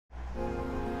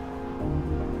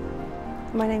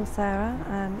My name's Sarah,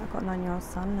 I've got a 9-year-old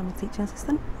son and I'm a teaching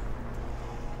assistant.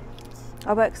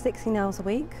 I work 16 hours a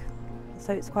week,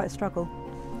 so it's quite a struggle.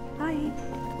 Hi.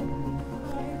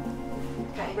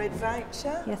 Got a red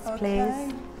voucher? Yes, okay.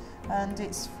 please. And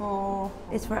it's for?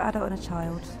 It's for an adult and a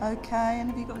child. Okay, and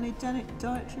have you got any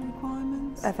dietary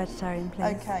requirements? A vegetarian,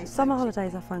 please. Okay. Summer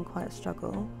holidays I find quite a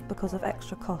struggle because of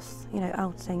extra costs, you know,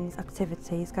 outings,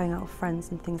 activities, going out with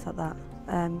friends and things like that.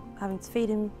 Having to feed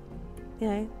him, you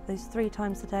know, those 3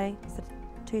 times a day instead of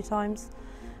 2 times.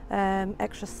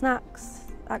 Extra snacks,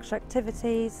 extra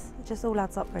activities, it just all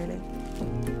adds up really.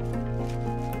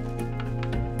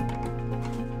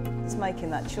 It's making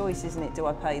that choice, isn't it? Do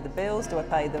I pay the bills, do I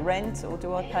pay the rent, or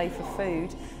do I pay for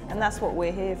food? And that's what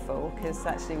we're here for, because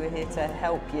actually we're here to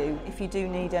help you. If you do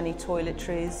need any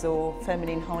toiletries or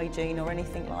feminine hygiene or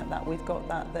anything like that, we've got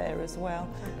that there as well.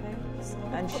 Okay.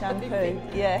 And shampoo,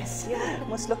 yes. Yeah.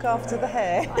 Must look after the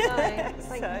hair. I know,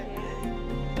 thank you.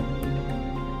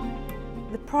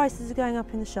 The prices are going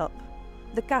up in the shop.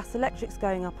 The gas, electric's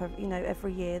going up, you know,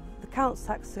 every year. The council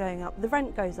tax is going up. The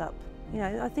rent goes up. You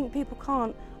know, I think people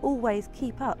can't always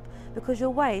keep up because your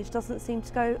wage doesn't seem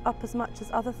to go up as much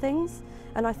as other things,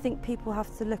 and I think people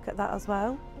have to look at that as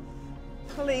well.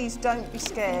 Please don't be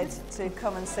scared to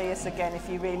come and see us again if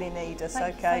you really need us,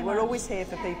 Thank okay? you so We're much. always here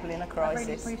for people in a crisis. I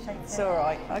really appreciate it. It's all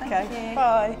right, okay. Thank you.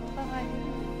 Bye.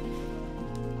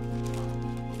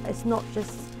 Bye. It's not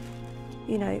just,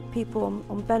 you know, people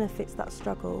on benefits that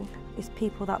struggle, it's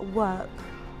people that work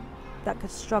that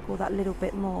could struggle that little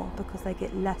bit more because they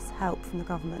get less help from the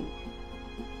government.